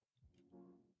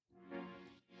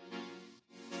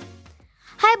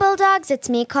Bulldogs, it's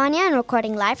me, Kanya, and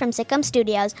recording live from Sikkim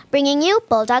Studios, bringing you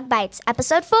Bulldog Bites,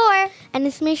 Episode 4. And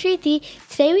it's me, Shruti.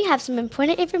 Today we have some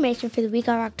important information for the week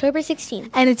of October 16th.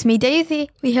 And it's me,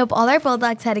 Daisy. We hope all our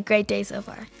Bulldogs had a great day so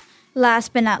far.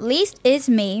 Last but not least is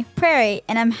me, Prairie,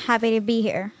 and I'm happy to be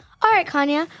here. All right,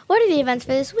 Kanya, what are the events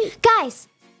for this week? Guys,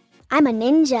 I'm a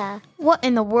ninja. What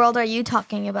in the world are you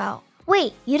talking about?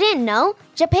 Wait, you didn't know?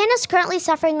 Japan is currently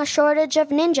suffering a shortage of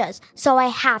ninjas, so I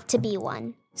have to be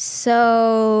one.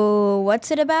 So, what's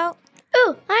it about?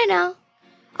 Ooh, I know.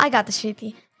 I got the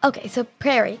Shruti. Okay, so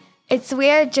Prairie. It's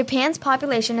where Japan's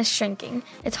population is shrinking.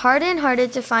 It's harder and harder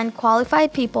to find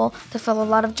qualified people to fill a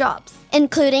lot of jobs.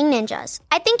 Including ninjas.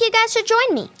 I think you guys should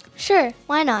join me. Sure,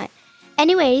 why not?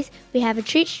 Anyways, we have a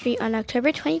treat street on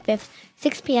October 25th,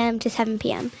 6 p.m. to 7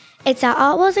 p.m. It's at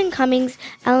Otwell's and Cummings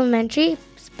Elementary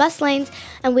bus lanes,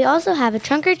 and we also have a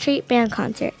trunk-or-treat band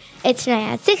concert. It's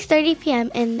tonight at 6:30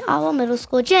 p.m. in the Otwell Middle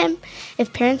School gym.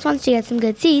 If parents want to get some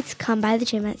good seats, come by the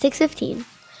gym at 6:15.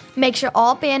 Make sure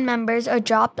all band members are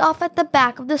dropped off at the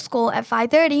back of the school at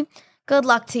 5:30. Good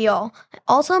luck to y'all.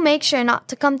 Also, make sure not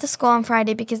to come to school on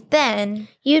Friday because then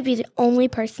you'd be the only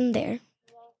person there.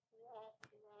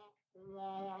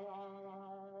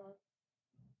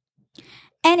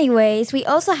 Anyways, we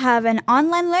also have an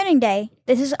online learning day.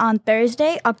 This is on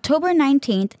Thursday, October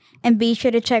 19th, and be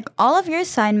sure to check all of your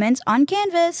assignments on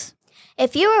Canvas.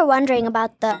 If you were wondering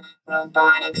about the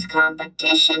robotics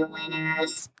competition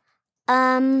winners,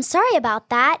 sorry about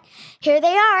that. Here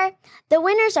they are. The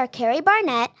winners are Carrie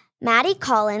Barnett, Maddie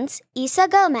Collins, Isa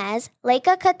Gomez,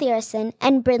 Leica Kathirson,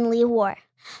 and Brinley War.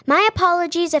 My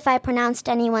apologies if I pronounced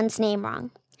anyone's name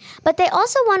wrong. But they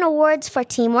also won awards for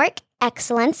teamwork,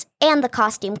 excellence, and the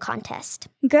costume contest.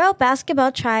 Girl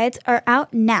basketball tryouts are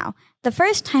out now. The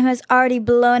first time has already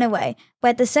blown away,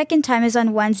 but the second time is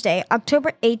on Wednesday,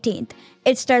 October 18th.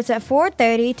 It starts at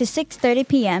 4:30 to 6:30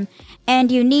 p.m.,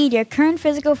 and you need your current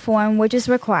physical form, which is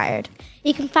required.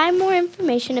 You can find more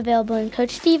information available in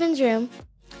Coach Steven's room.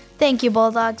 Thank you,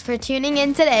 Bulldogs, for tuning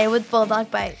in today with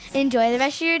Bulldog Bites. Enjoy the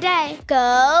rest of your day.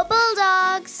 Go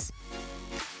Bulldogs!